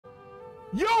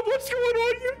Yo, what's going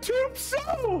on YouTube?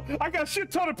 So, I got a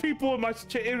shit ton of people in my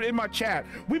chat.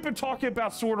 We've been talking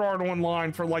about Sword Art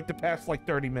Online for like the past like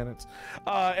 30 minutes.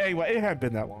 Anyway, it hadn't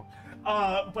been that long.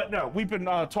 But no, we've been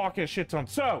talking a shit ton.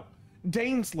 So,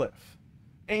 Dainsleif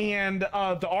and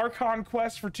the Archon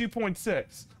quest for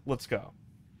 2.6. Let's go.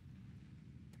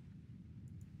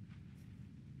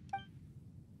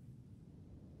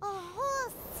 A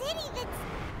whole city that's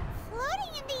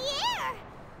floating in the air,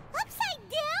 upside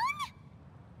down?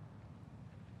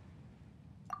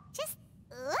 Just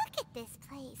look at this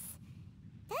place.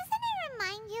 Doesn't it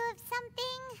remind you of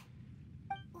something?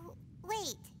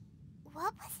 Wait,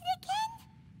 what was it again?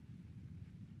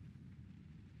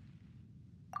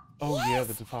 Oh yes, yeah,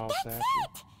 the defiled that's statue.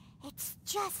 it! It's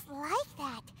just like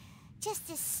that. Just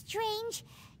as strange,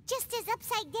 just as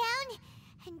upside down,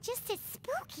 and just as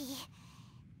spooky.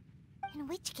 In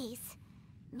which case,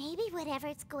 maybe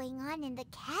whatever's going on in the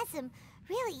chasm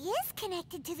really is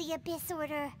connected to the Abyss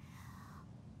Order.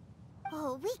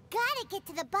 Oh, we gotta get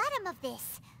to the bottom of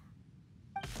this.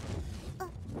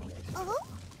 Oh?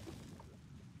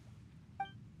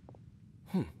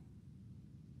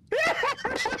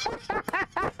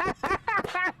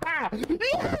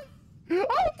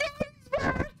 Oh, he's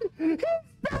back! He's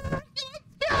back! Let's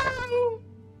go!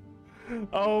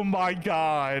 Oh my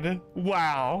god.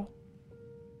 Wow.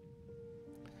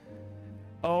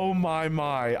 Oh my.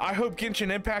 I hope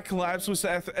Genshin Impact collabs with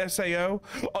SAO.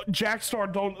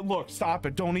 Jackstar, don't look, stop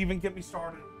it. Don't even get me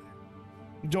started.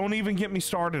 Don't even get me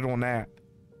started on that.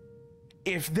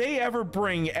 If they ever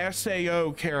bring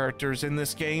SAO characters in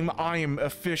this game, I am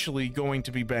officially going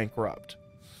to be bankrupt.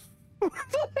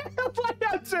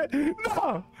 That's it.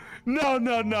 No.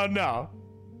 No.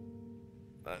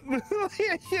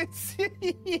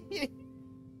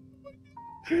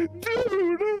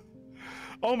 Dude.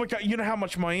 Oh my god, you know how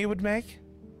much money it would make?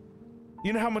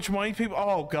 You know how much money people...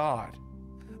 Oh god.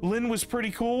 Lynn was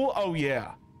pretty cool? Oh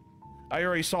yeah. I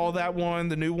already saw that one,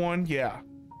 the new one, yeah.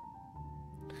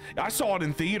 I saw it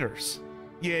in theaters.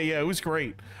 Yeah, it was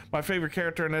great. My favorite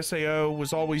character in SAO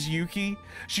was always Yuki.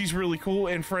 She's really cool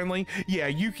and friendly. Yeah,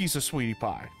 Yuki's a sweetie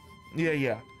pie.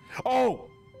 Yeah. Oh!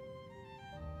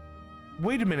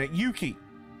 Wait a minute, Yuki.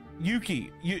 You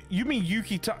mean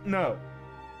Yuki? No.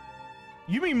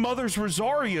 You mean Mother's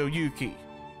Rosario Yuki?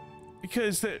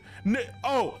 Because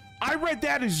oh, I read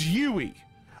that as Yui.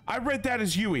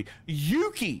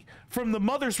 Yuki from the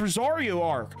Mother's Rosario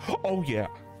arc. Oh yeah.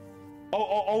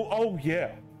 Oh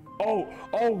yeah.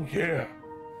 Oh yeah.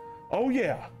 Oh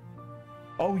yeah.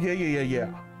 Oh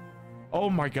yeah. Oh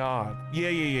my god.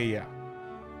 Yeah.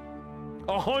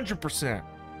 100%.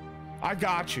 I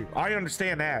got you. I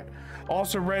understand that.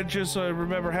 Also, Red, just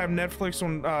remember having Netflix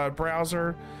on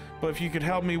browser, but if you could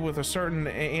help me with a certain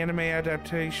anime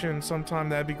adaptation sometime,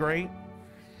 that'd be great.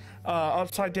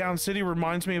 Upside Down City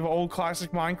reminds me of an old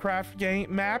classic Minecraft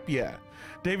game map. Yeah.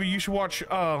 David, you should watch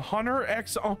Hunter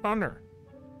x Hunter.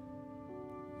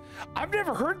 I've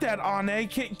never heard that, Ane.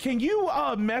 Can you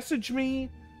message me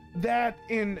that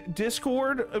in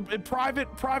Discord?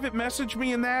 Private message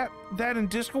me in that in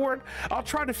Discord. I'll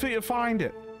try to find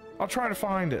it.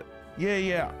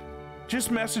 Yeah.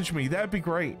 Just message me. That'd be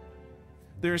great.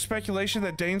 There is speculation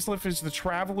that Dainsleif is the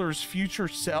Traveler's future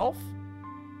self.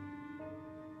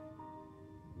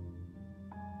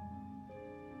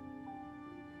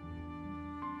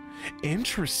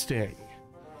 Interesting.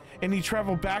 And he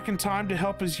traveled back in time to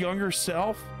help his younger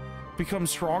self become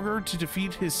stronger to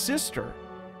defeat his sister.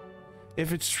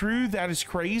 If it's true, that is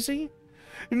crazy.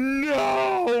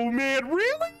 No, man,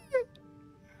 really?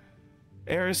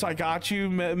 Eris, I got you.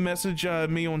 Message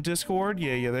me on Discord.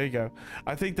 Yeah, there you go.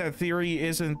 I think that theory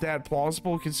isn't that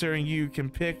plausible considering you can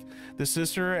pick the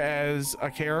sister as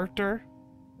a character.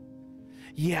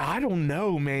 Yeah, I don't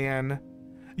know, man.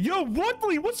 Yo,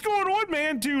 Woodley, what's going on,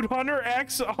 man? Dude, Hunter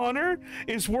x Hunter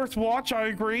is worth watch. I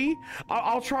agree.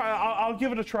 I'll try. I'll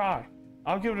give it a try.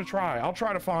 I'll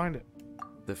try to find it.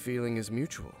 The feeling is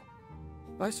mutual.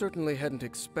 I certainly hadn't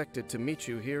expected to meet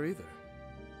you here either.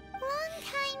 Long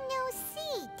time no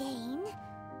see, Dane.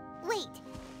 Wait,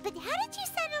 but how did you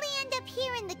suddenly end up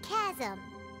here in the chasm?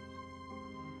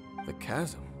 The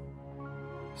chasm?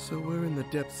 So we're in the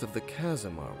depths of the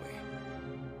chasm, are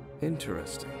we?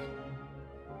 Interesting.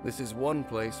 This is one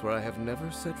place where I have never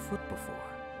set foot before.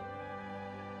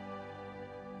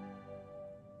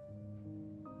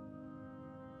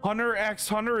 Hunter x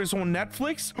Hunter is on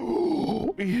Netflix?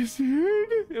 Is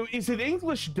it? Is it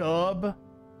English dub?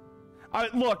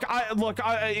 Look,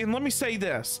 and let me say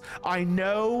this. I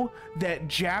know that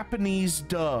Japanese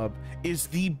dub is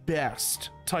the best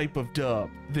type of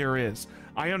dub there is.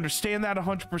 I understand that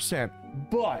 100%,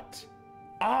 but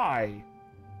I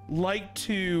like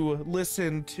to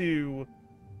listen to,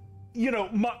 you know,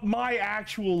 my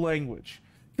actual language.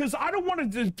 Because I don't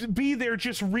want to be there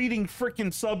just reading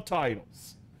freaking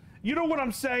subtitles. You know what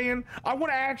I'm saying? I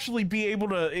want to actually be able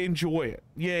to enjoy it.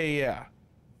 Yeah.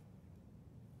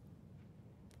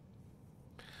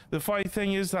 The funny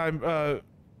thing is, oh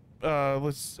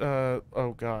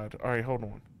God. All right, hold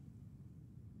on.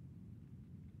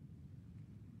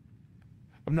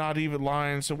 I'm not even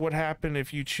lying. So what happened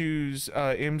if you choose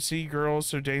MC girl,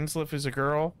 so Dainsleif is a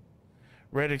girl?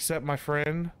 Red, accept my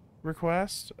friend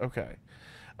request? Okay.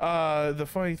 The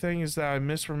funny thing is that I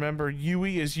misremember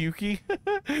Yui as Yuki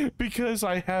because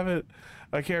I have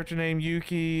a character named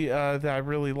Yuki that I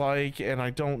really like, and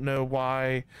I don't know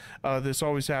why this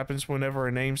always happens whenever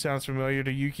a name sounds familiar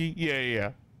to Yuki.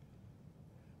 Yeah.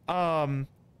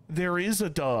 There is a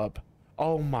dub.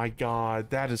 Oh my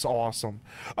God, that is awesome.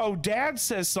 Oh, Dad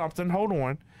says something. Hold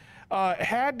on.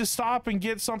 Had to stop and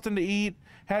get something to eat.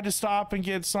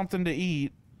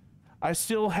 I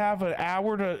still have an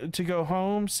hour to go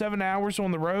home. 7 hours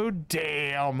on the road.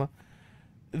 Damn.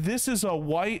 This is a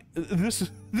white. This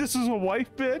is a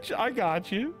white bitch. I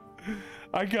got you.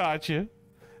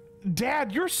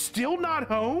 Dad, you're still not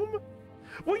home?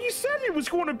 Well, you said it was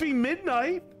going to be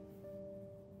midnight.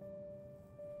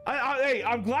 Hey,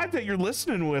 I'm glad that you're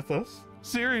listening with us.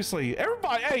 Seriously,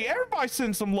 everybody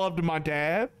send some love to my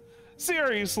dad.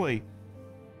 Seriously.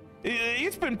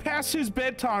 It's been past his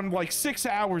bedtime like 6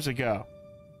 hours ago.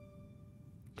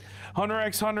 Hunter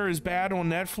x Hunter is bad on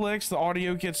Netflix. The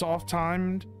audio gets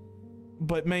off-timed,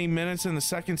 but many minutes in the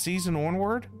second season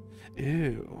onward.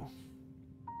 Ew.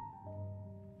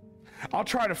 I'll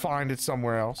try to find it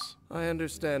somewhere else. I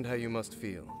understand how you must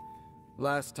feel.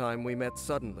 Last time we met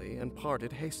suddenly and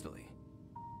parted hastily.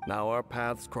 Now our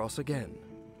paths cross again.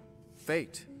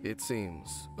 Fate, it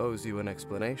seems, owes you an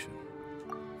explanation.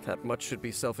 That much should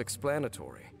be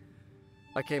self-explanatory.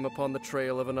 I came upon the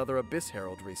trail of another Abyss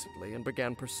Herald recently and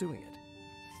began pursuing it.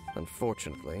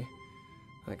 Unfortunately,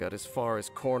 I got as far as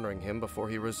cornering him before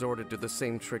he resorted to the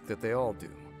same trick that they all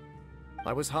do.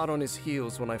 I was hot on his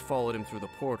heels when I followed him through the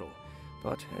portal,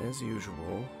 but as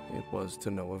usual, it was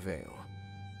to no avail.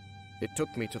 It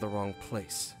took me to the wrong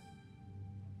place.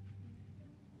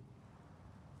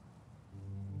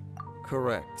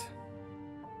 Correct.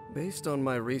 Based on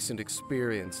my recent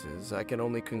experiences, I can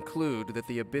only conclude that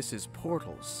the Abyss's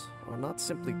portals are not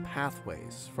simply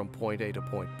pathways from point A to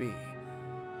point B,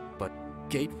 but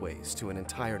gateways to an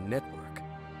entire network.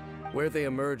 Where they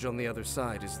emerge on the other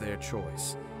side is their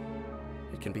choice.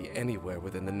 It can be anywhere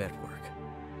within the network.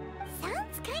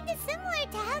 Sounds kinda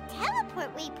similar to how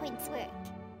teleport waypoints work.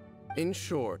 In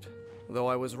short, though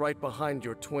I was right behind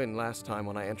your twin last time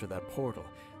when I entered that portal,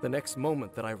 the next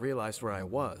moment that I realized where I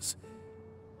was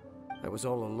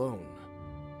all alone,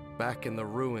 back in the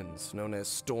ruins known as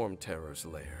Storm Terror's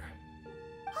lair.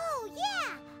 Oh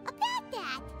yeah, about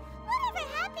that. Whatever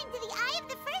happened to the Eye of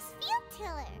the First Field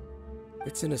Tiller?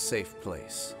 It's in a safe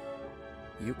place.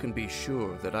 You can be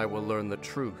sure that I will learn the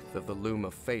truth of the Loom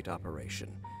of Fate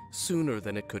operation sooner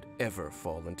than it could ever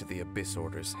fall into the Abyss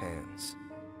Order's hands.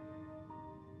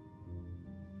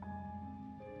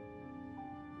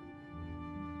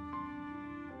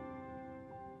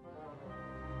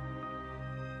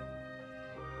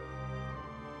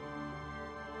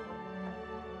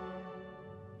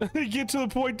 Get to the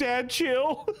point, Dad.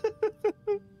 Chill.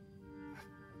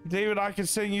 David, I can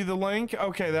send you the link.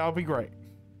 Okay, that'll be great.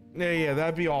 Yeah,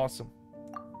 that'd be awesome.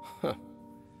 Huh.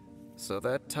 So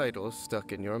that title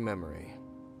stuck in your memory.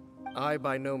 I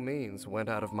by no means went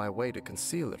out of my way to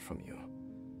conceal it from you.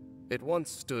 It once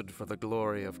stood for the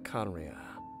glory of Conria,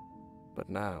 but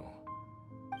now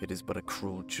it is but a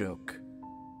cruel joke.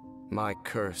 My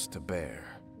curse to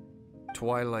bear.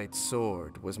 Twilight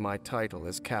Sword was my title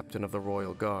as captain of the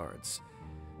Royal Guards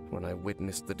when I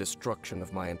witnessed the destruction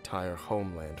of my entire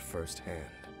homeland firsthand.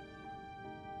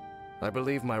 I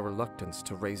believe my reluctance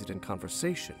to raise it in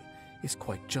conversation is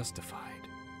quite justified.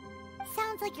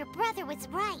 Sounds like your brother was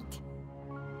right.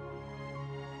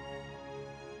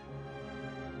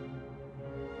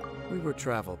 We were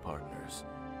travel partners.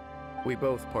 We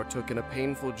both partook in a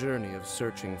painful journey of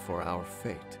searching for our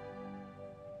fate.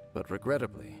 But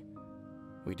regrettably,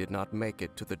 we did not make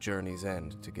it to the journey's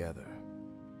end together.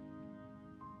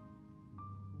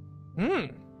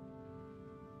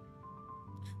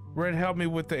 Red, help me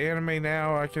with the anime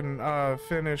now. I can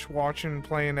finish watching,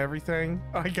 playing everything.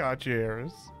 I got you,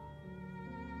 Eris.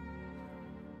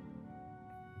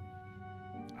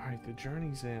 Alright, the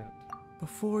journey's end.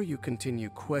 Before you continue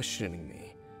questioning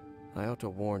me, I ought to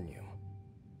warn you.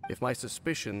 If my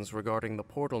suspicions regarding the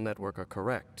portal network are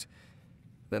correct,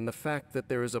 then the fact that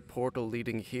there is a portal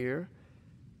leading here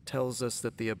tells us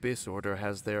that the Abyss Order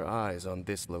has their eyes on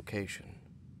this location.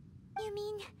 You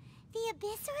mean the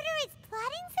Abyss Order is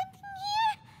plotting something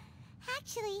here?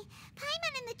 Actually,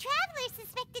 Paimon and the Traveler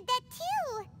suspected that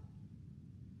too.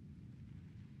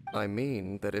 I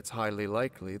mean that it's highly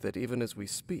likely that even as we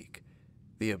speak,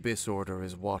 the Abyss Order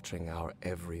is watching our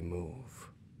every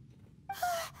move.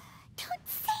 Don't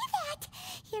say that!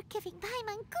 You're giving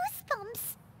Paimon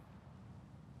goosebumps.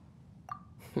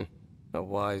 A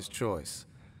wise choice.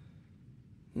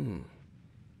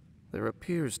 There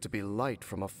appears to be light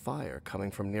from a fire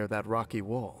coming from near that rocky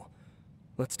wall.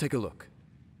 Let's take a look.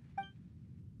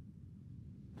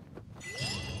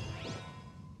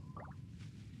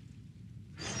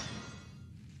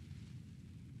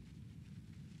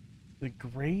 The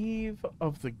Grave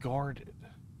of the Guarded.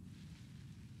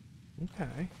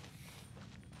 Okay.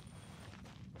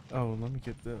 Oh, let me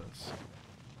get this.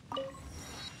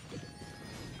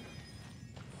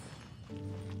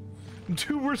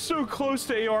 Dude, we're so close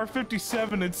to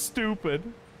AR-57, it's stupid.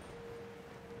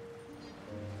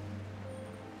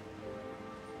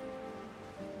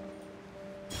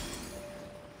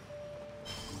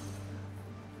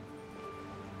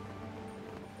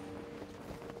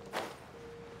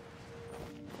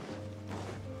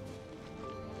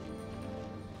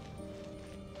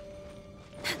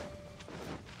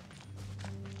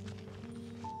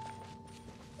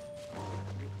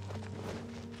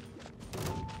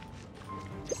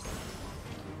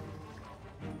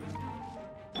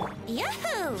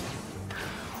 Yahoo!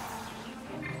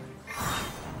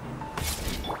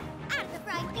 Out of the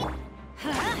frying pan.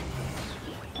 Huh?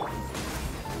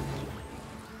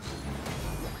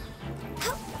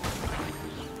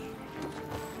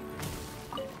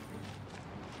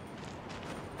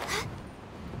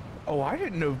 Oh, I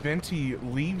didn't know Venti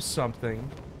leaves something.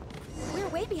 We're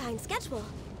way behind schedule.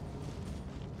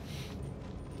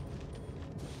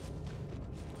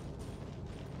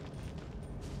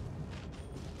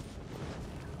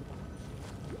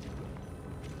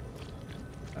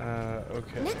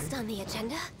 Okay. Next on the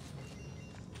agenda.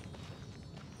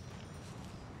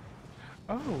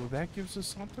 Oh, that gives us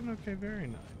something? Okay, very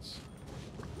nice.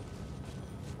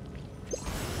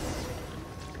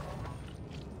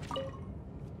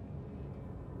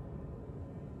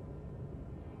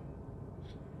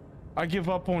 I give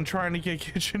up on trying to get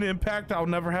Kitchen Impact. I'll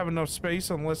never have enough space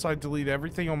unless I delete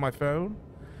everything on my phone.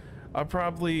 I'll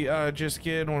probably just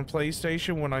get it on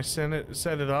PlayStation when I set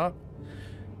it up.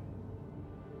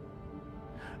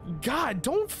 God,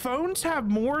 don't phones have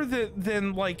more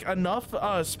than like enough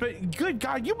space? Good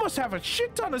God, you must have a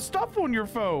shit ton of stuff on your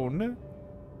phone.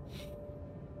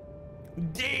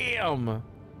 Damn.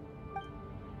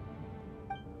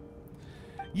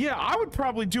 Yeah, I would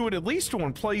probably do it at least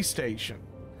on PlayStation.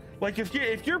 Like if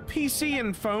your PC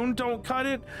and phone don't cut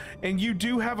it, and you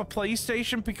do have a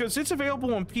PlayStation, because it's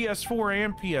available on PS4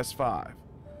 and PS5.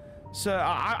 So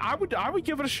I would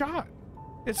give it a shot.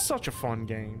 It's such a fun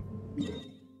game.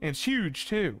 And it's huge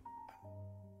too.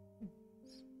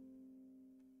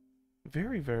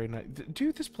 Very, very nice.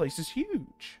 Dude, this place is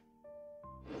huge.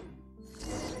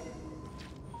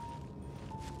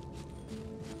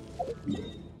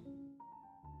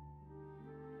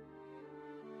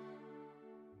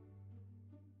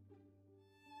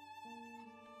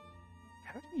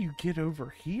 How do you get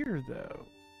over here, though?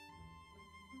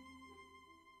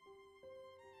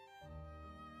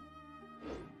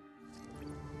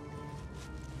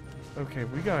 Okay,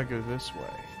 we gotta go this way.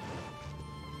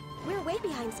 We're way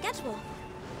behind schedule.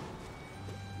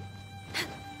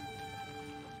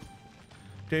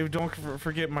 David, don't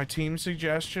forget my team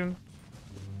suggestion.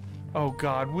 Oh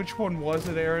God, which one was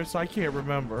it, Eris? I can't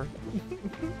remember.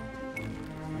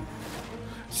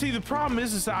 See, the problem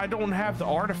is that I don't have the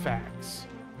artifacts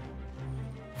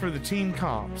for the team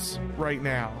comps right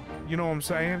now. You know what I'm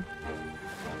saying?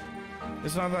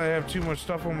 It's not that I have too much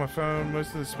stuff on my phone.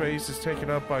 Most of the space is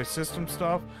taken up by system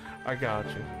stuff. I got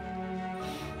you.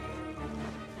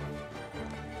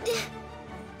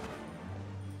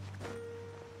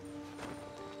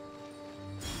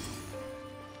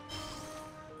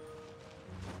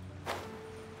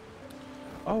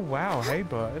 Oh wow, hey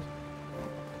bud.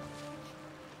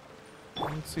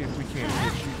 Let's see if we can't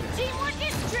get you down. Teamwork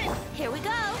is strength! Here we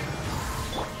go.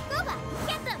 Boba,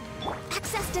 get them!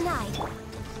 Access denied.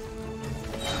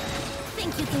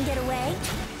 Think you can get away?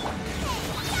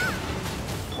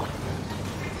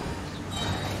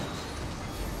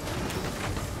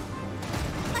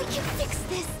 I can fix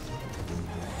this.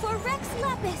 For Rex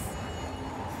Lapis.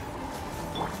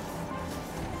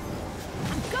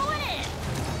 Going in!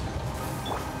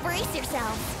 Brace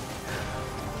yourselves.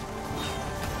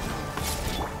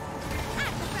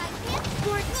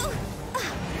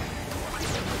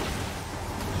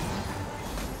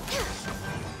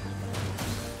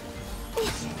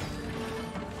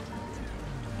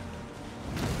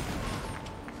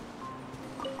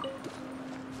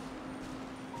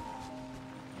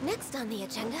 next on the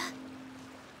agenda?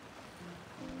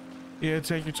 Yeah,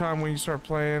 take your time when you start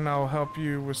playing. I'll help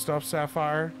you with stuff,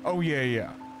 Sapphire. Oh, yeah,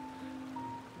 yeah.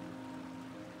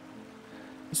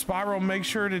 Spiral, make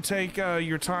sure to take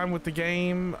your time with the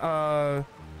game.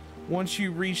 Once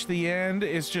you reach the end,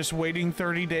 it's just waiting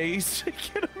 30 days to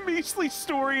get a measly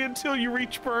story until you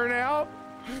reach burnout.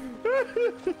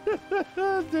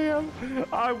 Damn.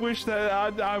 I wish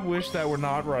that were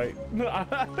not right.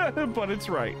 But it's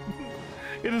right.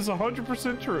 It is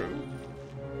 100% true.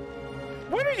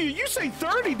 When are you say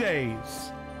 30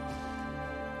 days?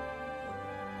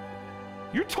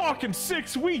 You're talking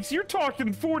 6 weeks. You're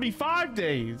talking 45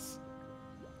 days.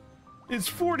 It's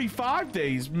 45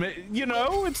 days. You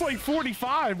know, it's like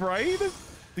 45, right?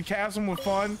 The chasm was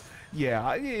fun.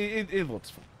 Yeah, it looks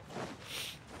fun.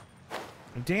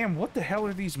 Damn, what the hell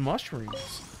are these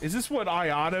mushrooms? Is this what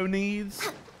Iato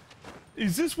needs?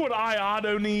 Is this what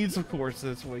Iato needs? Of course,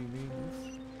 that's what he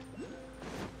needs.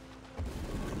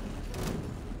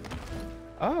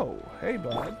 Oh, hey,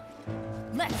 bud.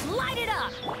 Let's light it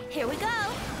up! Here we go!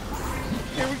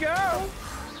 Here we go!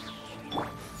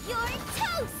 You're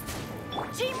toast!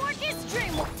 Teamwork is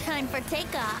dreamwork! Time for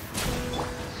takeoff!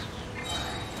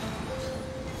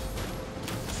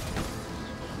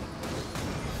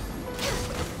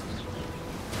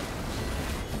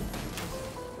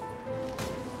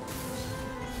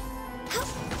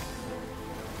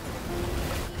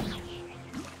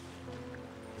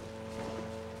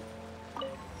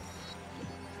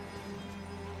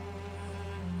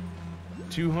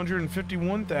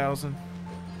 251,000.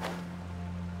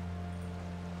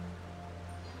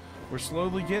 We're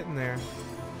slowly getting there.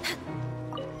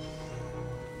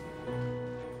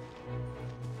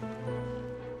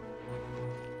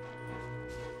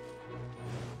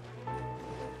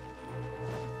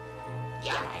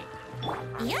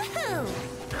 Yahoo!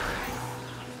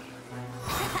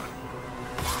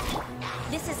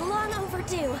 This is long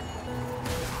overdue.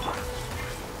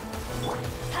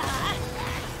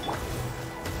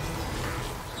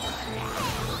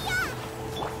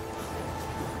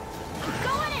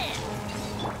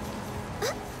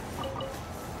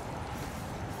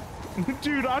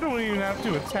 Dude, I don't even have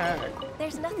to attack.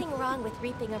 There's nothing wrong with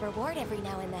reaping a reward every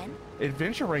now and then.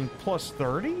 Adventure rank plus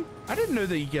 30? I didn't know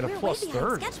that you get a plus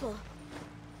 30. Schedule.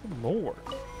 Good Lord.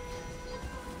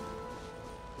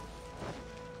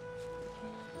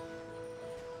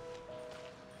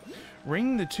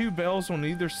 Ring the 2 bells on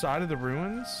either side of the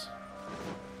ruins?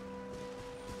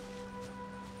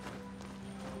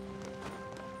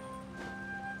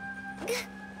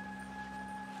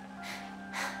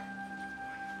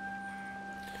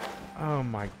 Oh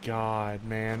my god,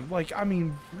 man. Like, I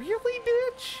mean, really,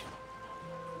 bitch?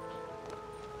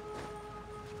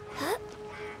 Huh?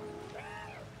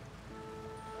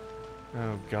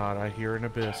 Oh god, I hear an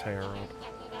Abyss Herald.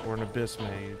 Or an Abyss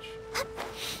Mage.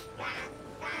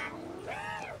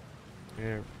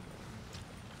 Yeah.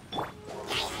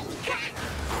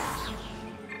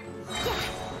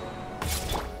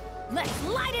 Let's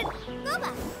light it!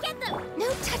 Booba, get them! No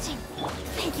touching!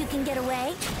 Think you can get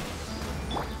away?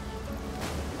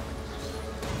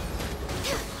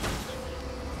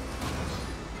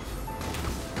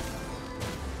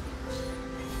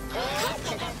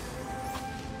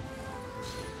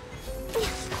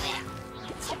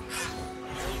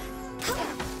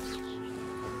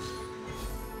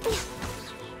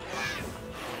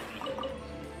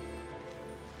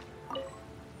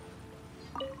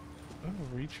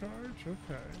 Recharge?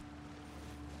 Okay.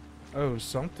 Oh,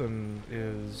 something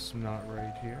is not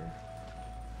right here.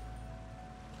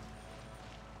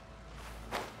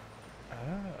 Oh.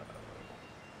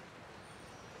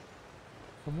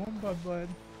 Come on, bud.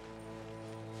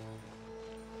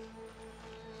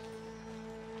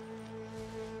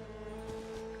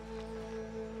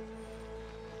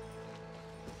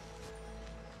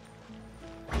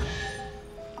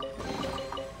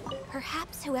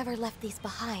 Perhaps whoever left these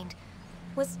behind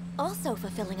was also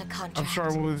fulfilling a contract. I'm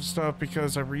starting with stuff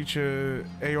because I reach a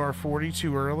AR-40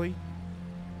 too early.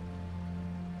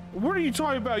 What are you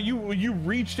talking about? You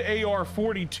reached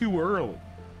AR-40 too early.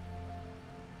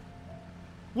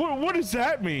 What does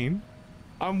that mean?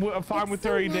 I'm fine with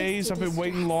 30 days. I've been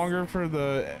waiting longer for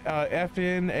the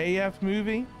FNAF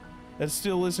movie that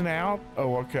still isn't out.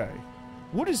 Oh, okay.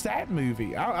 What is that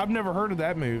movie? I've never heard of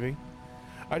that movie.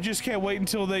 I just can't wait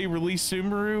until they release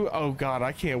Subaru. Oh god,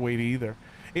 I can't wait either.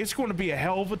 It's going to be a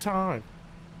hell of a time.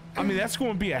 I mean, that's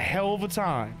going to be a hell of a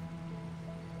time.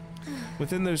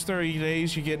 Within those 30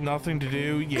 days, you get nothing to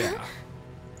do. Yeah.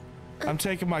 I'm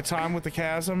taking my time with the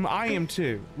chasm. I am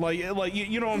too. Like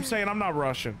you know what I'm saying? I'm not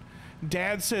rushing.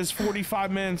 Dad says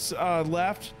 45 minutes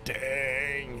left.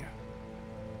 Dang.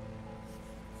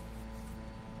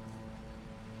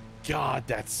 God,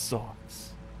 that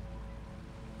sucks.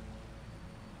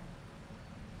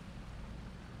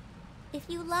 If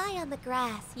you lie on the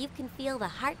grass, you can feel the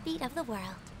heartbeat of the world.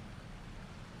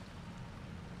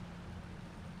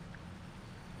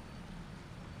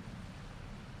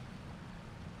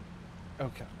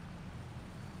 Okay.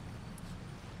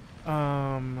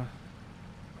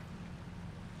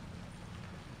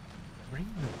 Ring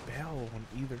the bell on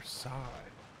either side.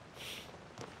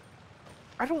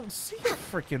 I don't see a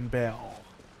freaking bell.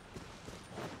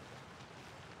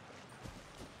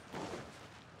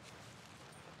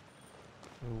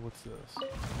 Oh, what's this?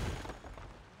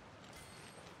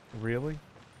 Really?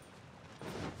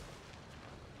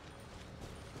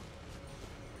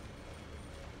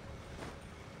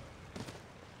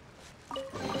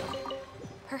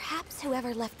 Perhaps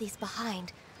whoever left these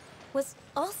behind was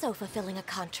also fulfilling a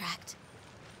contract.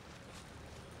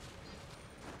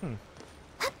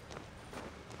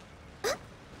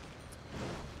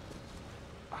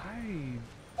 I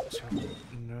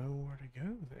don't know where to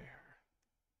go there.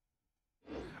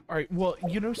 Alright, well,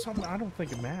 you know something? I don't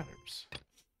think it matters.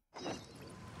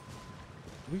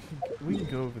 We can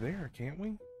go over there, can't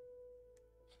we?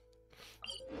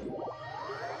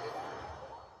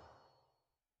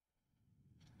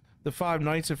 The Five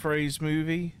Nights at Freddy's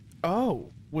movie.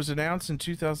 Oh, was announced in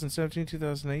 2017,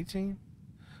 2018.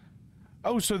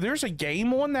 Oh, so there's a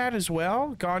game on that as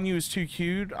well? Ganyu is too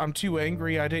cute. I'm too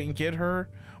angry I didn't get her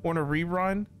on a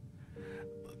rerun.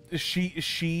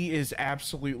 She is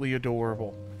absolutely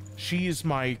adorable. She is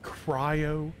my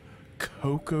cryo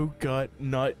cocoa gut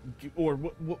nut, or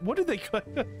what did they call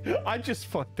I just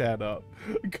fucked that up.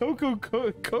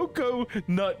 Cocoa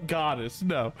nut goddess.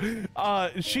 No,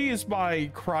 she is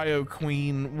my cryo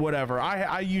queen, whatever.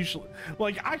 I usually,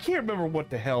 like, I can't remember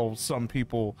what the hell some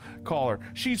people call her.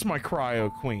 She's my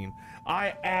cryo queen.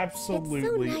 I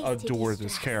absolutely adore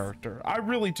this character. I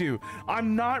really do.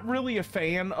 I'm not really a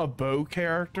fan of bow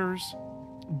characters,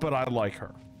 but I like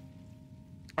her.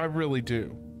 I really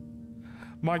do.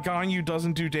 My Ganyu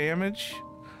doesn't do damage?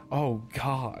 Oh,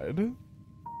 God.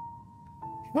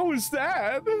 What was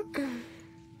that?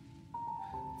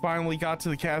 Finally got to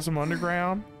the Chasm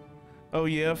Underground? Oh,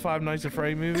 yeah, Five Nights at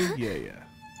Freddy movie? Yeah.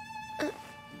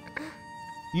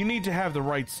 You need to have the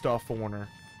right stuff on her.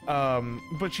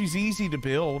 But she's easy to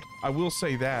build. I will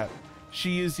say that.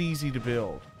 She is easy to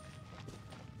build.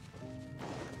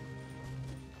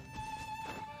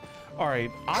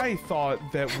 Alright, I thought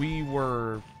that we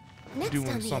were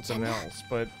doing something else,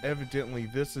 but evidently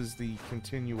this is the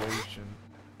continuation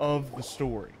of the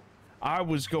story. I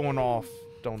was going off,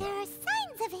 don't know. There are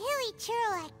signs of hilly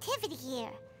churl activity here.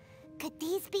 Could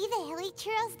these be the hilly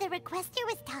churls the requester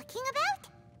was talking about?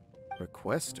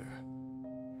 Requester?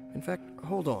 In fact,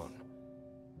 hold on.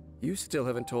 You still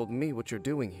haven't told me what you're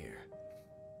doing here.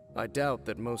 I doubt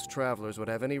that most travelers would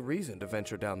have any reason to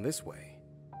venture down this way.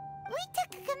 We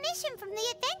took a commission from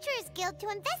the Adventurers Guild to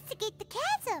investigate the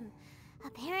chasm.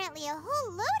 Apparently a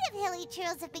whole load of hilly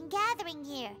churls have been gathering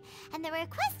here, and the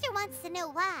requester wants to know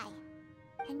why.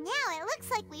 And now it looks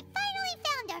like we finally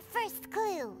found our first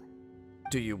clue.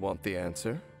 Do you want the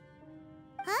answer?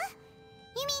 Huh?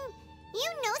 You mean you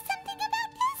know something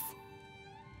about this?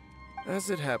 As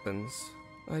it happens,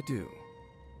 I do.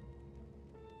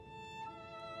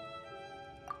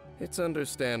 It's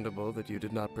understandable that you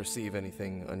did not perceive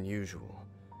anything unusual.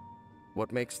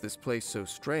 What makes this place so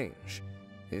strange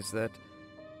is that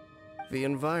the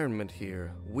environment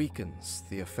here weakens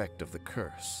the effect of the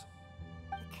curse.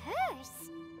 The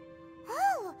curse?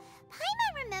 Oh,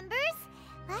 Paimon remembers.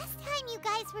 Last time you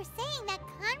guys were saying that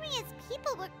Conria's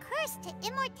people were cursed to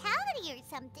immortality or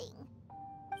something.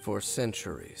 For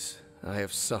centuries, I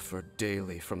have suffered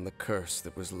daily from the curse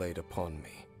that was laid upon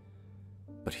me.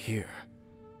 But here,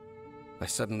 I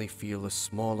suddenly feel a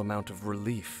small amount of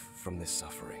relief from this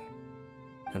suffering.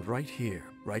 And right here,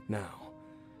 right now,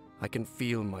 I can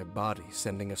feel my body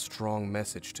sending a strong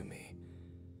message to me.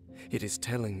 It is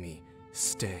telling me,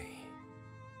 stay.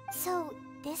 So,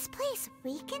 this place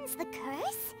weakens the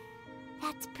curse?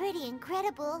 That's pretty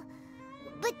incredible.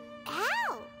 But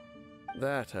how?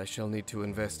 That I shall need to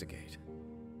investigate.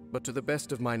 But to the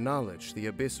best of my knowledge, the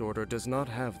Abyss Order does not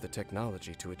have the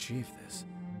technology to achieve this.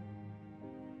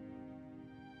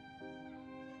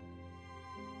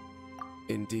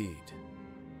 Indeed.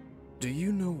 Do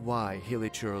you know why hilly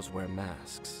churls wear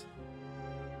masks?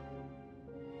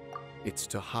 It's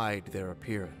to hide their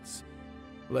appearance,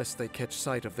 lest they catch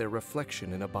sight of their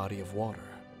reflection in a body of water.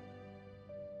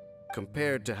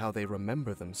 Compared to how they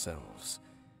remember themselves,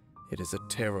 it is a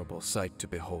terrible sight to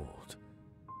behold,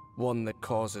 one that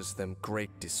causes them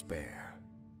great despair.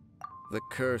 The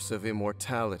curse of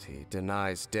immortality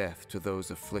denies death to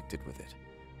those afflicted with it.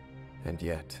 And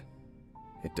yet,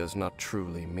 it does not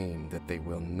truly mean that they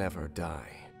will never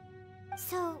die.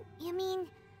 So, you mean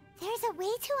there's a way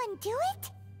to undo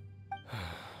it?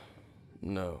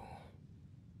 No.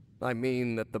 I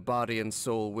mean that the body and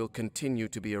soul will continue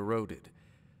to be eroded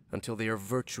until they are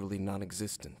virtually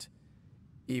non-existent,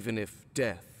 even if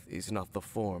death is not the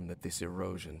form that this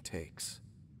erosion takes.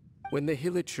 When the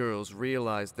Hilichurls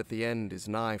realize that the end is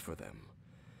nigh for them,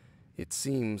 it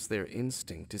seems their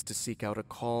instinct is to seek out a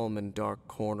calm and dark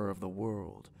corner of the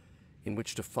world in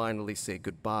which to finally say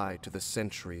goodbye to the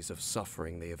centuries of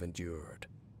suffering they have endured.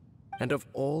 And of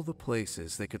all the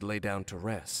places they could lay down to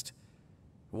rest,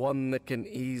 one that can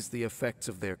ease the effects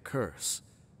of their curse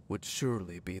would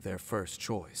surely be their first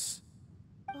choice.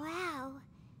 Wow.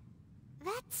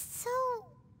 That's so...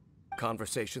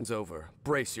 Conversation's over.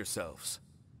 Brace yourselves.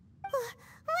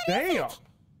 What is Damn. it?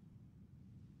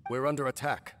 We're under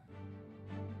attack.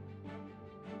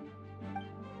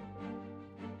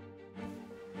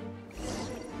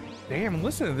 Damn,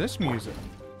 listen to this music.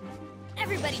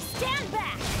 Everybody stand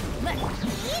back!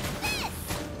 Eat this!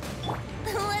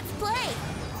 Let's play!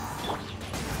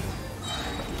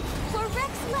 For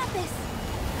Rex Lapis!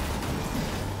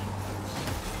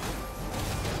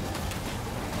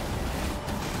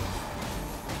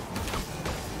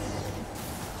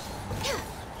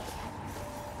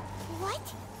 What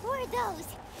were those?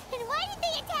 And why did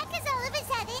they attack us all of a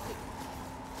sudden?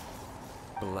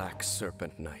 Black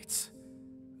Serpent Knights.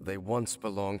 They once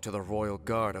belonged to the Royal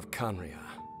Guard of Khaenri'ah.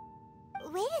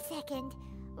 Wait a second.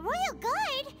 Royal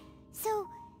Guard? So,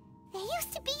 they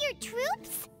used to be your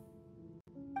troops?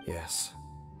 Yes,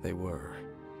 they were.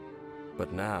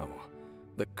 But now,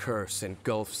 the curse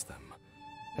engulfs them,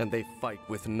 and they fight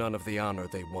with none of the honor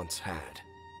they once had.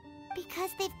 Because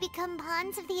they've become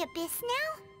pawns of the Abyss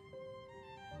now?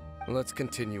 Let's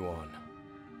continue on.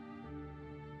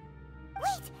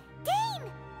 Wait!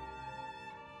 Dane!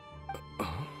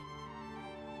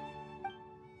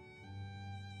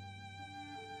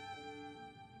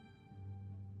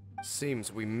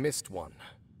 Seems we missed one.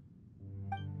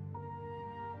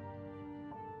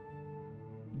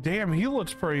 Damn, he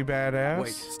looks pretty badass.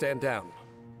 Wait, stand down.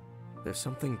 There's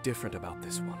something different about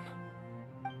this one.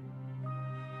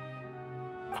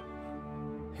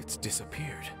 It's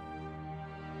disappeared.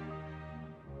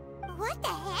 What the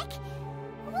heck?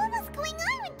 What was going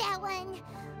on with that one?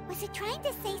 Was it trying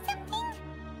to say something?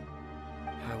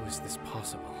 How is this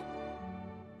possible?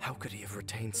 How could he have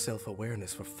retained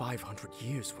self-awareness for 500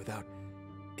 years without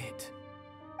it?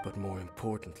 But more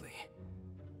importantly,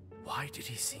 why did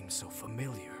he seem so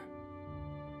familiar?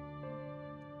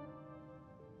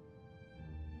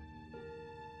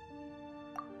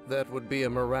 That would be a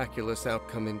miraculous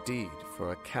outcome indeed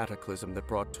for a cataclysm that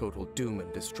brought total doom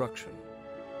and destruction.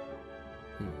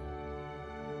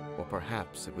 Or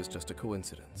perhaps it was just a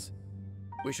coincidence.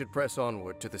 We should press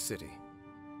onward to the city.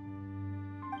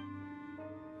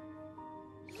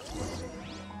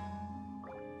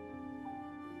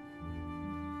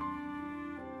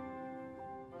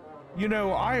 You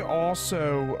know, I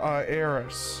also,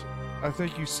 Eris, I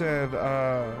think you said,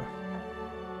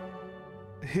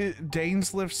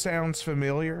 Dainsleif sounds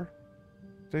familiar.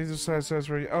 Dainsleif sounds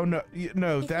right. Oh, no,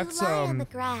 no, that's, If you lie on the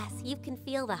grass, you can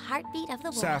feel the heartbeat of the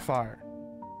world. Sapphire.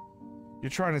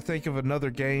 You're trying to think of another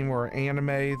game or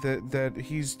anime that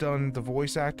he's done the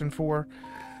voice acting for.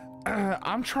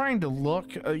 I'm trying to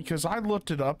look, because I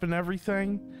looked it up and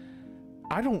everything.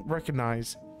 I don't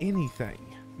recognize anything.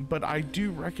 But I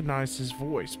do recognize his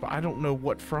voice, but I don't know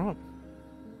what from.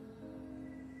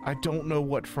 I don't know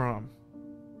what from.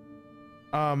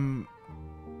 I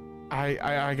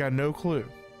got no clue.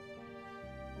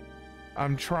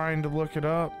 I'm trying to look it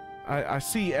up. I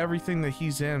see everything that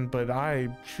he's in, but I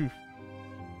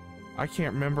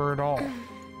can't remember it all.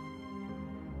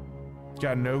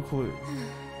 Got no clue.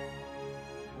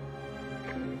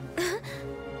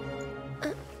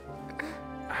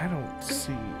 I don't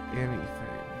see anything.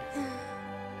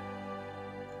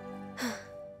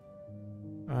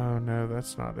 Oh no,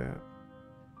 that's not it.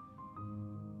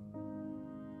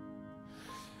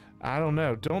 I don't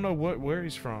know. Don't know where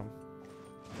he's from.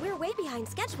 We're way behind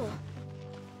schedule.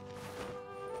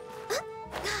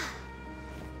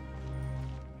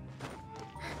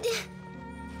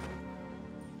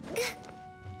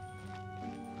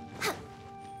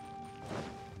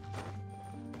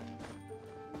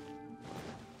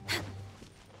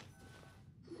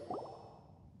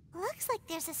 Looks like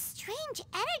there's a strange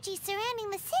energy surrounding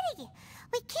the city.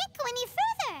 We can't go any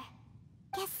further.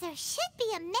 Guess there should be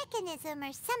a mechanism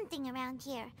or something around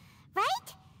here,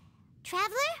 right?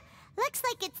 Traveler, Looks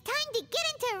like it's time to get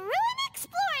into ruin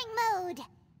exploring mode.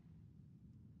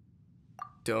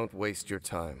 Don't waste your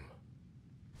time.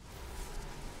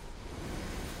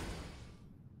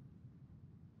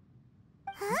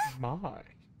 Huh? My.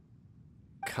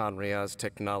 Conria's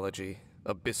technology,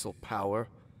 abyssal power.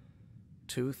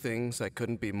 Two things I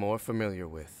couldn't be more familiar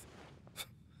with.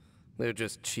 They're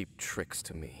just cheap tricks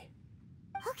to me.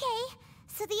 Okay,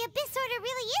 so the Abyss Order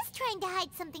really is trying to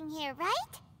hide something here,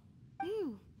 right?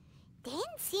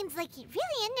 Dan seems like he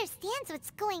really understands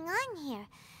what's going on here.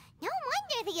 No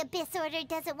wonder the Abyss Order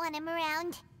doesn't want him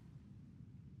around.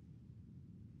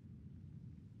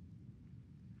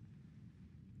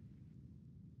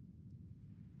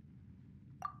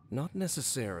 Not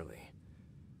necessarily.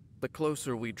 The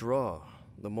closer we draw,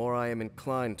 the more I am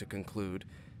inclined to conclude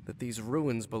that these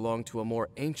ruins belong to a more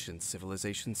ancient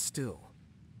civilization still.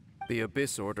 The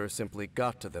Abyss Order simply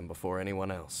got to them before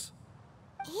anyone else.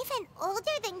 Even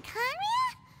older than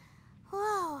Kanria?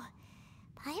 Whoa,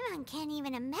 Paimon can't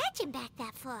even imagine back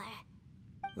that far.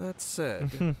 That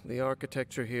said, the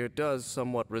architecture here does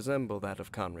somewhat resemble that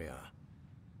of Kanria.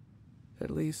 At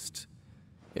least,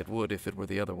 it would if it were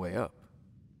the other way up.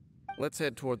 Let's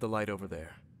head toward the light over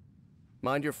there.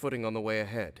 Mind your footing on the way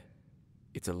ahead.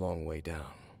 It's a long way down.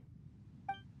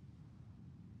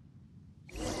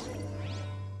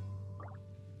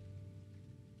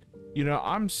 You know,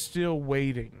 I'm still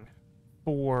waiting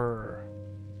for,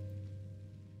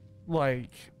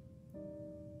 like,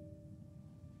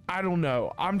 I don't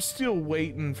know. I'm still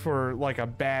waiting for, like, a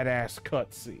badass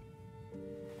cutscene.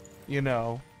 You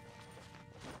know?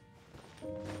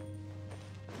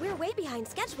 We're way behind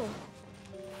schedule.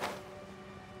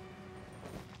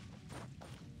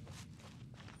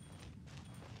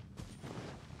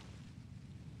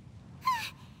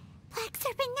 Black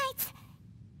Serpent Knights!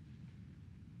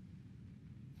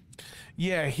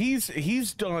 Yeah,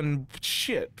 he's done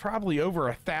shit, probably over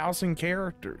 1,000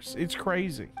 characters. It's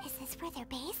crazy. Is this where they're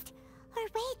based? Or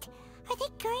wait, are they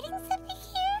guarding something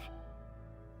here?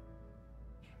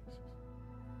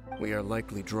 We are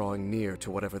likely drawing near to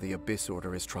whatever the Abyss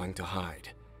Order is trying to hide.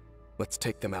 Let's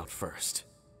take them out first.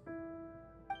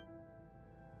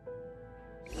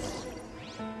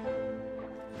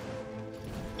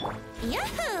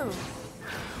 Yahoo!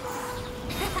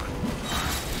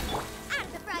 Out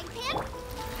of the frying pan!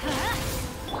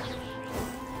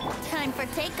 Time for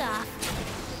takeoff.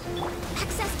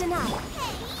 Access denied.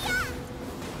 Hey, yeah!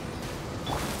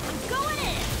 I'm going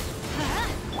in!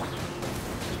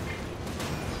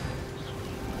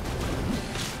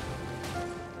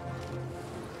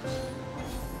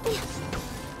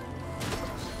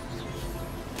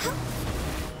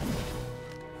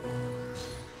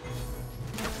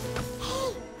 Hey,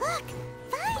 look!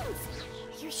 Vines!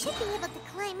 You should be able to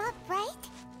climb up, right?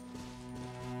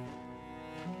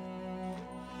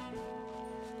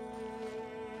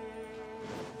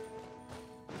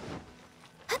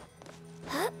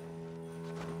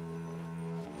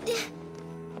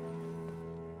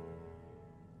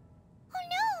 Oh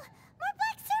no! More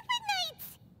Black Serpent Knights!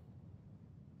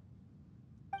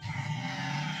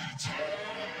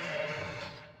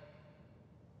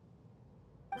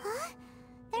 Huh?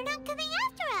 They're not coming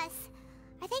after us!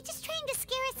 Are they just trying to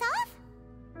scare us off?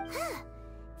 Huh.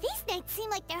 These knights seem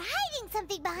like they're hiding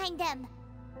something behind them.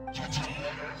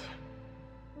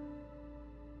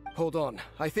 Hold on,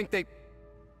 I think they...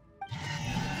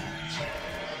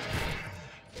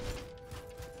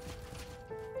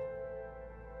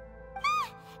 Ah!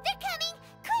 They're coming!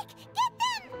 Quick, get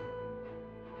them!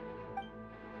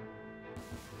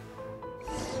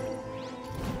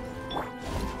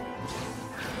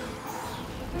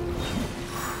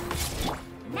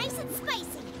 Nice and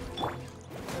spicy.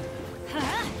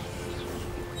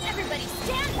 Everybody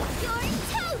stand! You're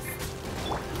toast!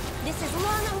 This is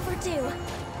long overdue.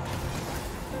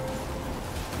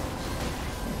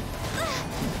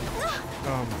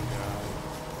 Oh my god.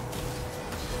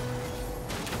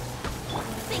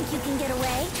 Think you can get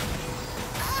away?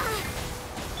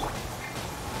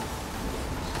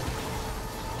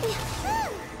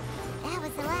 That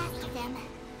was the last of them.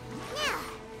 Now,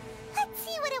 let's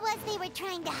see what it was they were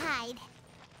trying to hide.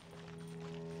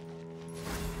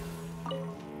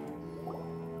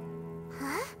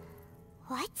 Huh?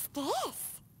 What's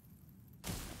this?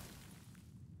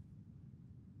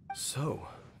 So,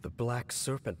 the Black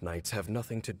Serpent Knights have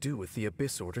nothing to do with the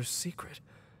Abyss Order's secret.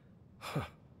 Huh.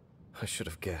 I should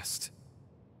have guessed.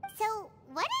 So,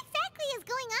 what exactly is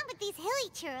going on with these hilly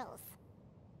churls?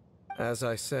 As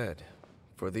I said,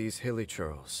 for these hilly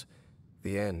churls,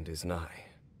 the end is nigh.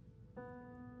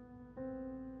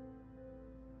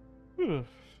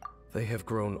 They have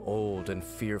grown old and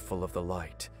fearful of the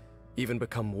light, even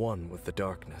become one with the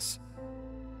darkness.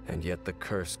 And yet the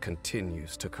curse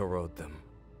continues to corrode them.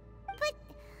 But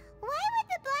why would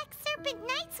the Black Serpent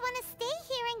Knights want to stay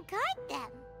here and guard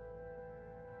them?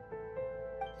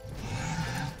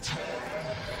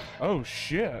 Oh,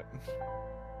 shit.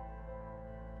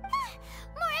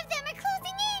 More of them are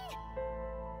closing in!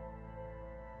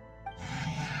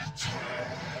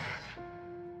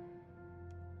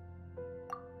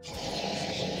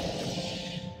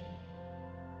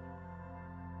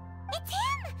 It's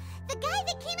him! The guy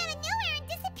that came out of nowhere and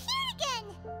disappeared again!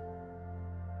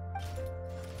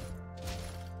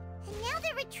 And now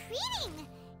they're retreating!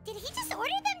 Did he just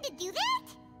order them to do that?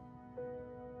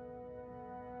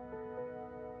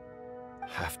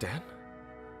 Halfdan?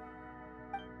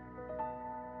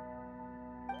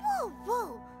 Whoa,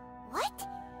 whoa! What?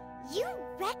 You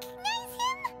recognize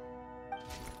him?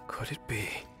 Could it be?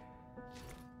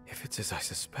 If it's as I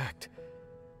suspect,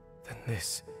 then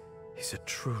this is a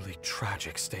truly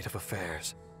tragic state of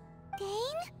affairs. Dane?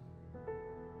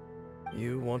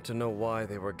 You want to know why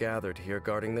they were gathered here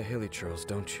guarding the Hilichurls,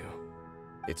 don't you?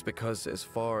 It's because as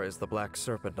far as the Black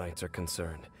Serpent Knights are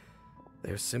concerned,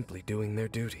 they're simply doing their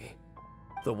duty.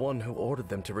 The one who ordered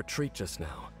them to retreat just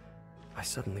now, I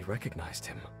suddenly recognized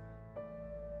him.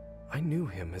 I knew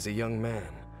him as a young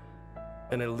man,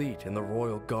 an elite in the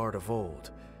royal guard of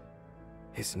old.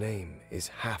 His name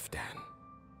is Halfdan.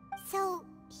 So,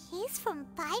 he's from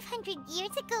 500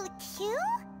 years ago too?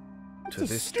 To a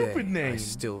this stupid day, name. I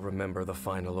still remember the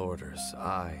final orders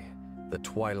I, the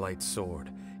Twilight Sword,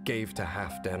 gave to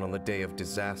Halfdan on the day of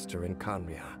disaster in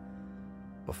Khaenri'ah,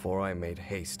 before I made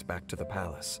haste back to the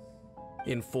palace.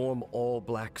 Inform all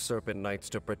Black Serpent Knights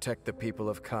to protect the people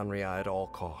of Khaenri'ah at all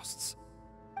costs.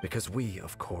 Because we,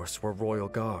 of course, were royal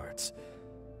guards.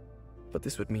 But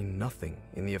this would mean nothing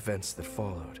in the events that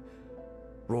followed.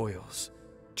 Royals,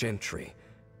 gentry,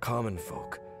 common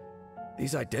folk.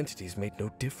 These identities made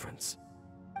no difference.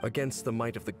 Against the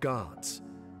might of the gods,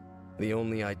 the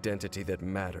only identity that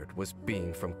mattered was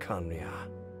being from Khaenri'ah.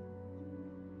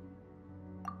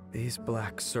 These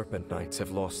Black Serpent Knights have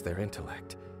lost their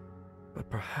intellect. But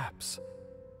perhaps,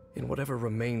 in whatever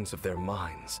remains of their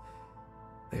minds,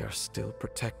 they are still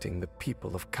protecting the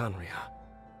people of Khaenri'ah.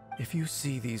 If you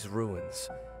see these ruins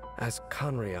as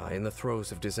Khaenri'ah in the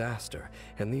throes of disaster,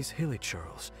 and these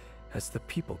Hilichurls as the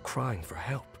people crying for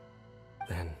help,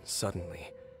 then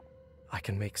suddenly I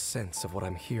can make sense of what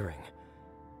I'm hearing.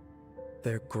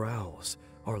 Their growls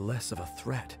are less of a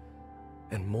threat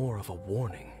and more of a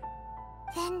warning.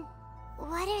 Then,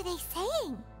 what are they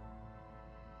saying?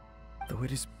 Though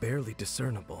it is barely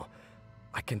discernible,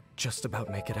 I can just about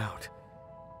make it out.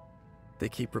 They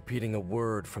keep repeating a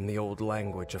word from the old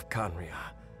language of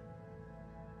Khaenri'ah.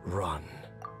 Run.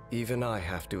 Even I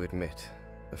have to admit,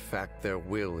 the fact their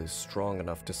will is strong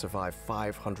enough to survive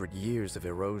 500 years of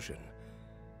erosion.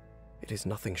 It is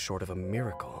nothing short of a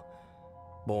miracle,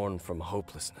 born from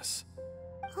hopelessness.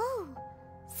 Oh,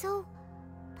 so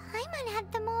Paimon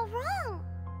had them all wrong.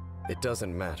 It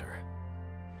doesn't matter.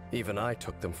 Even I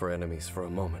took them for enemies for a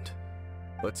moment.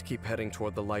 Let's keep heading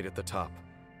toward the light at the top.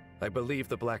 I believe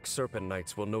the Black Serpent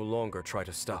Knights will no longer try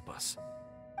to stop us.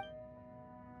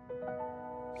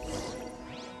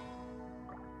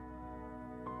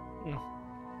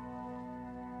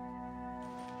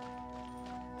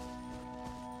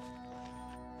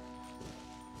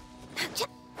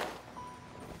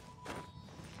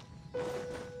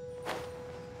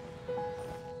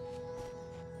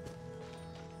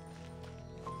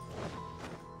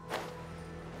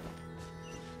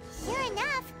 Sure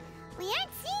enough, we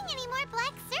aren't seeing any more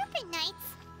Black Serpent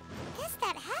Knights. Guess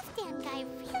that Halfdan guy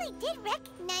really did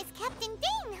recognize Captain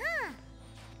Dane, huh?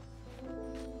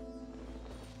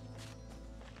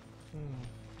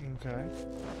 Okay.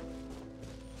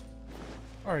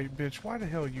 Alright, bitch, why the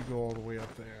hell you go all the way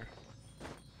up there?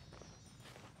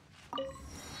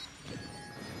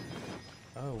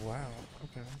 Oh, wow.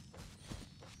 Okay.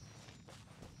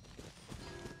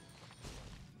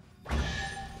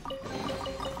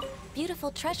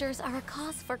 Beautiful treasures are a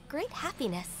cause for great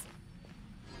happiness.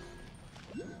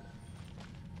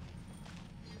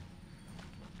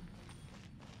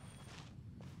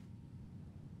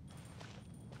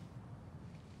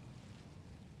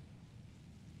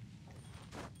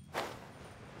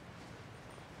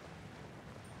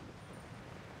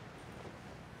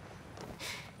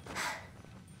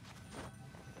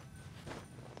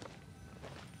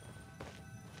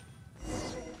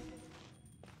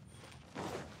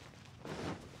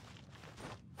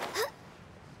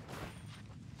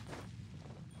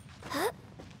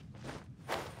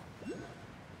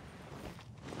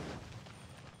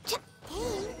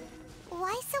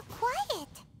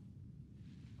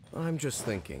 I'm just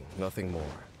thinking, nothing more.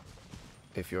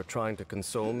 If you're trying to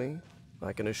console me,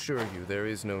 I can assure you there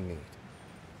is no need.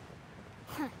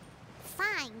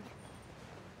 Fine.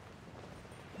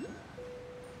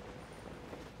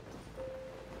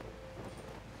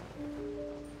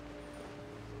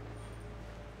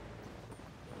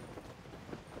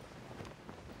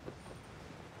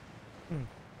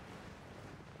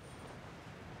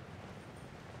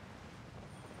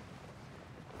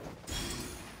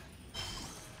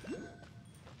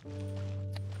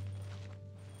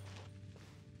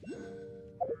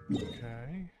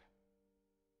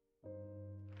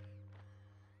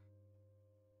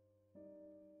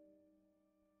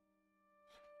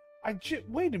 Okay.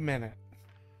 Wait a minute.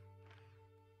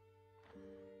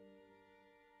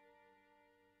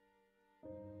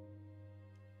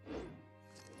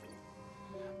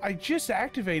 I just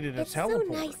activated a teleport.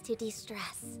 It's so nice to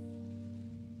de-stress.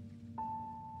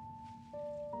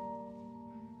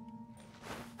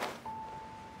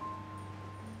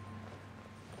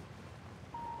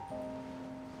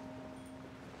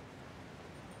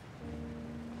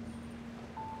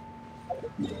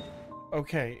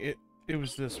 Okay, it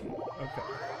was this one. Okay.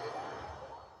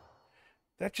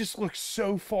 That just looks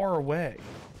so far away.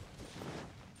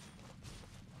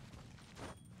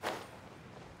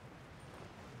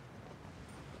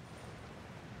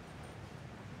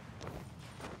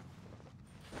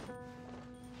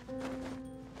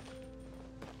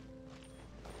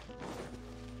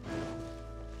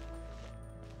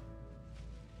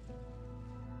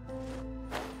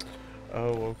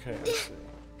 Oh, okay. I see.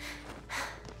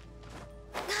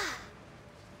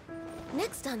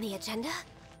 Next on the agenda.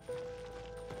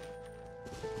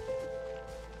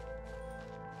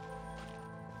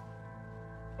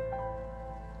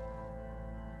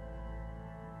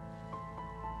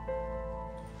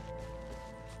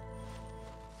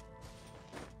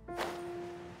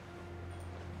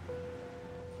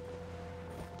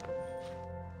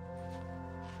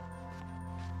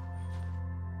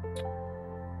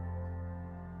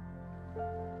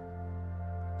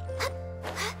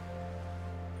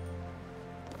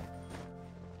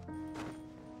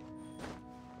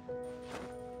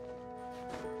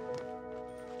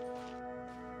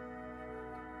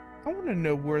 I want to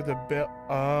know where the bell...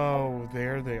 Oh,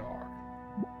 there they are.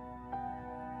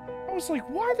 I was like,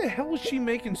 why the hell is she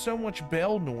making so much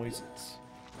bell noises?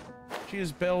 She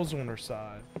has bells on her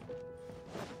side.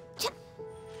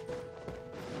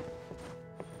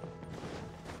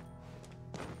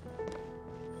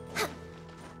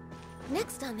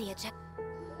 Next on the agenda.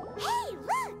 Hey,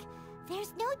 look!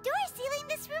 There's no door sealing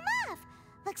this room off.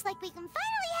 Looks like we can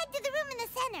finally head to the room in the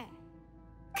center.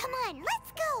 Come on,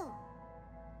 let's go!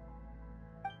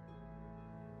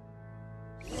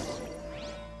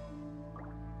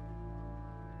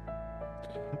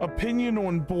 Opinion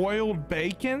on boiled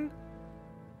bacon?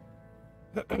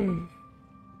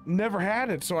 Never had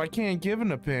it, so I can't give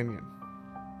an opinion.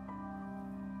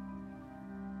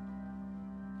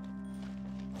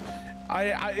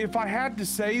 If I had to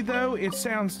say, though, it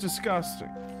sounds disgusting.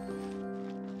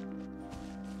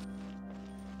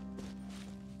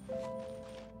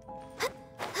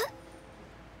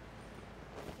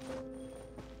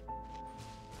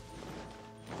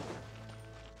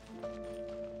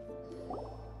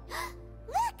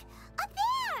 Look! Up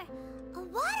there! A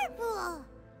water pool!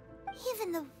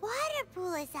 Even the water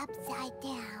pool is upside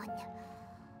down.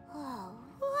 Oh,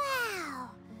 wow!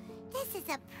 This is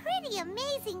a pretty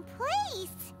amazing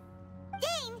place!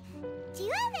 Dane, do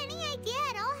you have any idea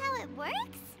at all how it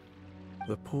works?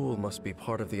 The pool must be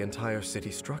part of the entire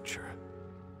city structure.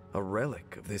 A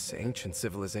relic of this ancient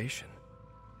civilization.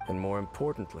 And more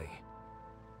importantly,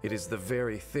 it is the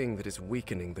very thing that is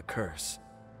weakening the curse.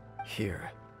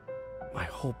 Here, my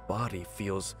whole body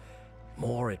feels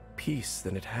more at peace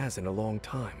than it has in a long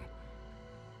time.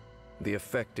 The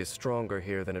effect is stronger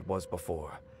here than it was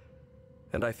before.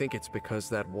 And I think it's because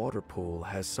that water pool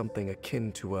has something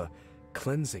akin to a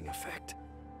cleansing effect.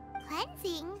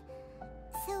 Cleansing?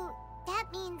 So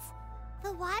that means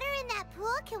the water in that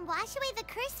pool can wash away the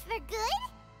curse for good?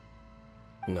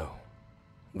 No,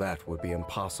 that would be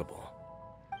impossible.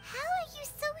 How are you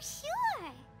so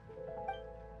sure?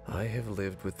 I have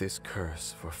lived with this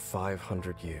curse for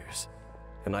 500 years,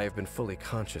 and I have been fully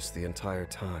conscious the entire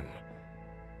time.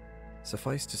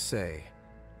 Suffice to say,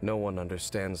 no one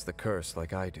understands the curse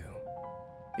like I do.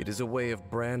 It is a way of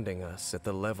branding us at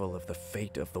the level of the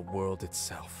fate of the world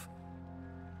itself.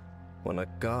 When a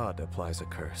god applies a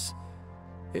curse,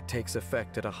 it takes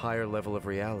effect at a higher level of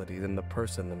reality than the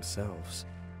person themselves.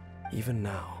 Even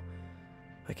now,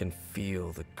 I can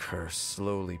feel the curse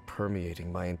slowly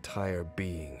permeating my entire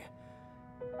being.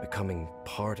 becoming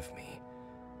part of me,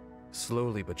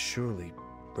 slowly but surely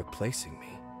replacing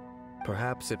me.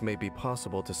 Perhaps it may be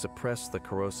possible to suppress the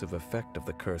corrosive effect of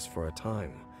the curse for a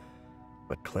time,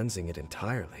 but cleansing it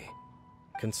entirely,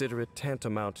 consider it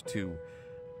tantamount to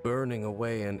burning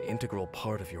away an integral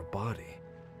part of your body.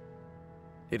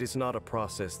 It is not a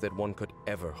process that one could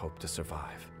ever hope to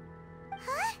survive.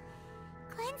 Huh?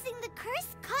 Cleansing the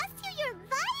curse cost you your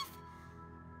life?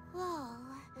 Whoa.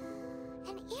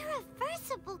 An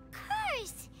irreversible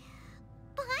curse.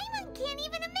 Paimon can't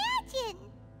even imagine.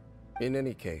 In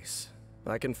any case,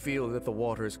 I can feel that the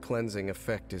water's cleansing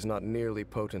effect is not nearly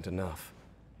potent enough.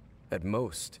 At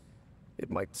most, it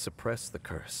might suppress the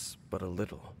curse, but a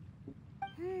little.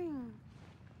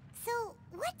 So,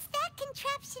 what's that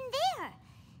contraption there?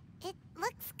 It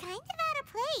looks kind of out of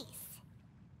place.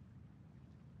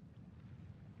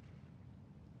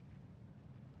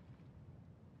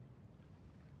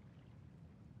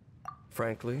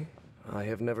 Frankly, I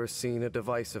have never seen a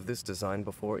device of this design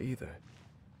before either.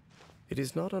 It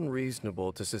is not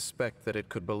unreasonable to suspect that it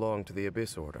could belong to the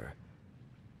Abyss Order.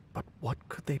 But what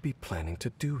could they be planning to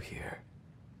do here?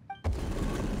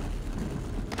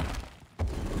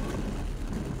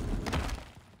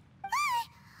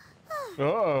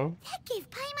 Uh-oh. That gave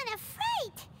Paimon a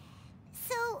fright.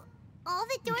 So, all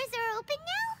the doors are open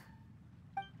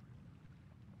now?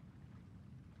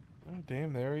 Oh,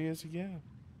 damn, there he is again.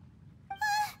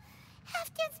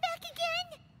 Halfdan's back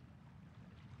again?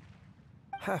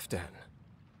 Halfdan,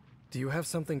 do you have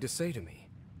something to say to me?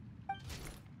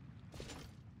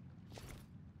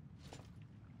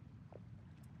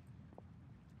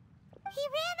 He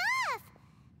ran off,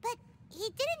 but he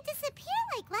didn't disappear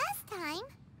like last time.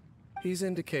 He's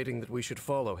indicating that we should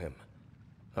follow him.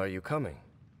 Are you coming?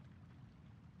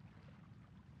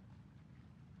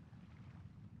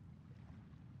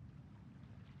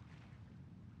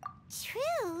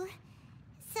 True.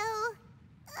 So,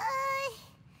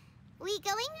 we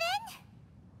going then?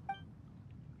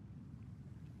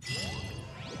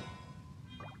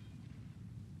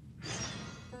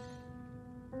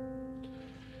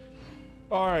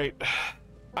 All right.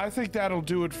 I think that'll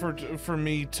do it for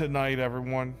me tonight,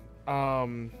 everyone.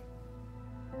 I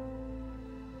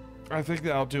think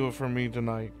that'll do it for me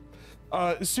tonight.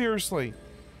 Seriously,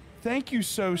 thank you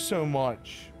so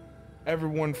much,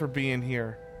 everyone, for being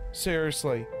here.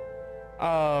 Seriously.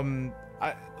 I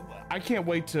can't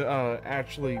wait to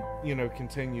actually, you know,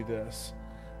 continue this.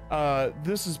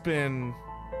 This has been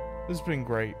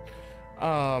great.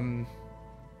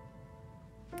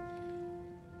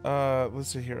 Let's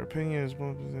see here. Opinion is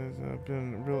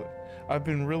I've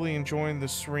been really enjoying the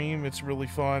stream. It's really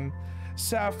fun.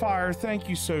 Sapphire, thank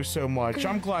you so much.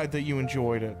 I'm glad that you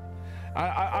enjoyed it.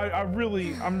 I'm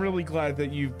really glad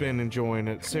that you've been enjoying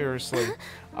it. Seriously.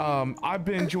 I've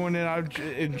been enjoying it. I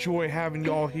enjoy having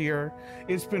y'all here.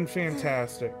 It's been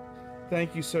fantastic.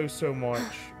 Thank you so much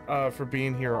for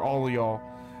being here, all of y'all.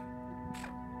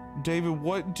 David,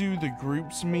 what do the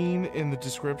groups mean in the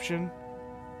description?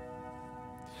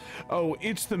 Oh,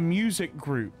 it's the music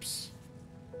groups.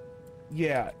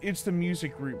 Yeah, it's the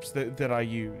music groups that I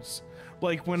use.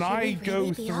 Like when I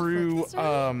go through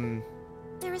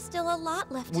there is still a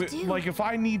lot left to do. Like if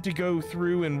I need to go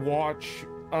through and watch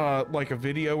like a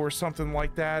video or something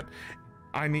like that,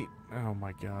 I need, oh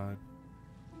my god.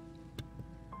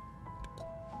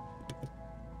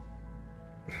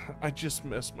 I just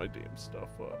messed my damn stuff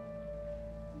up.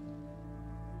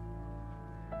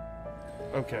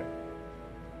 Okay.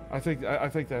 I think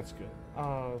that's good.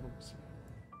 Let me see.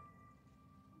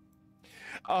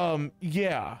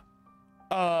 Yeah.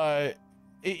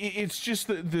 It's just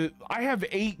the I have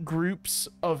 8 groups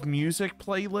of music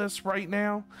playlists right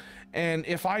now, and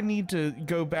if I need to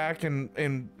go back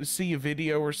and see a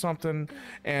video or something,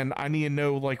 and I need to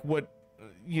know like what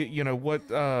you know what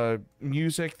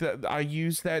music that I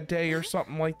use that day or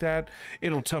something like that,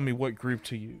 it'll tell me what group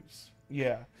to use.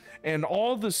 Yeah. And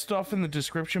all the stuff in the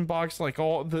description box, like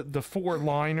all the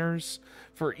 4-liners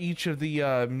for each of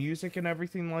the music and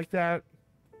everything like that,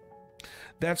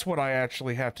 that's what I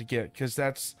actually have to get, because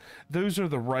those are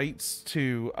the rights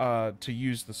to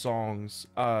use the songs,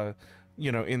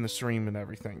 you know, in the stream and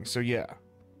everything. So yeah.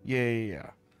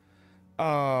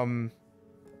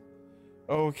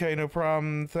 Okay, no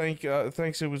problem.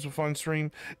 Thanks. It was a fun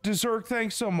stream. Dessert,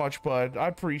 thanks so much, bud. I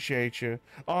appreciate you.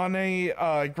 On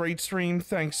a great stream.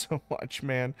 Thanks so much,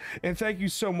 man. And thank you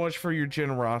so much for your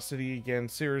generosity again.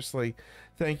 Seriously,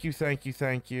 thank you.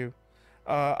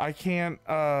 I can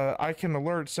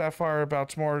alert Sapphire about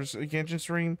tomorrow's Genshin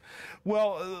stream.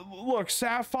 Well, look,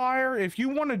 Sapphire, if you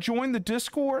want to join the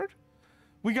Discord,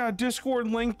 We got a Discord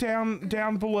link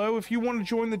down below. If you want to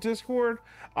join the Discord,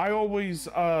 I always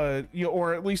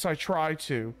or at least I try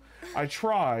to. I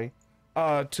try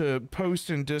to post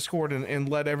in Discord and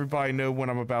let everybody know when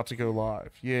I'm about to go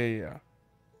live. Yeah.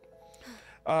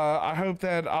 I hope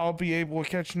that I'll be able to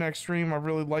catch next stream. I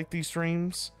really like these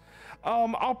streams.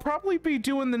 I'll probably be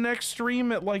doing the next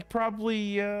stream at like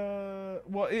probably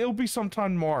well, it'll be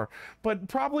sometime more, but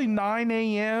probably 9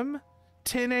 a.m.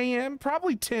 10 a.m.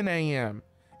 probably 10 a.m.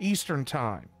 Eastern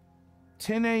time.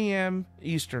 10 a.m.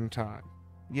 Eastern time.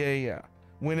 Yeah.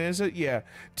 When is it? Yeah,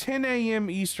 10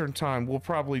 a.m. Eastern time we'll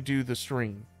probably do the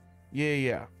stream.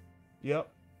 Yeah.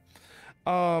 Yep.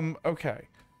 Okay.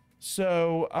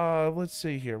 So let's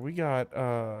see here. We got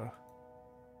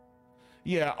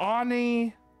yeah,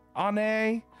 Ani,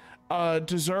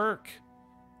 Dessert,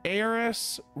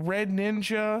 Eris, Red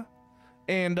Ninja,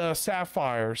 and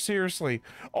Sapphire. Seriously,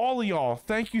 all of y'all,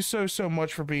 thank you so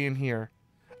much for being here.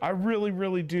 I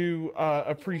really do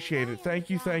appreciate it.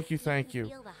 Thank you.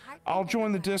 I'll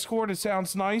join the Discord. It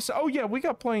sounds nice. Oh yeah, we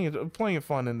got plenty of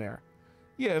fun in there.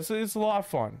 Yeah, it's a lot of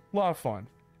fun.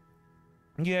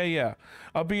 Yeah.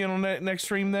 I'll be on that next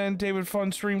stream then. David,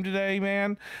 fun stream today,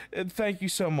 man. Thank you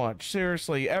so much.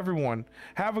 Seriously, everyone,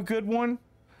 have a good one.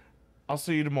 I'll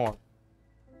see you tomorrow.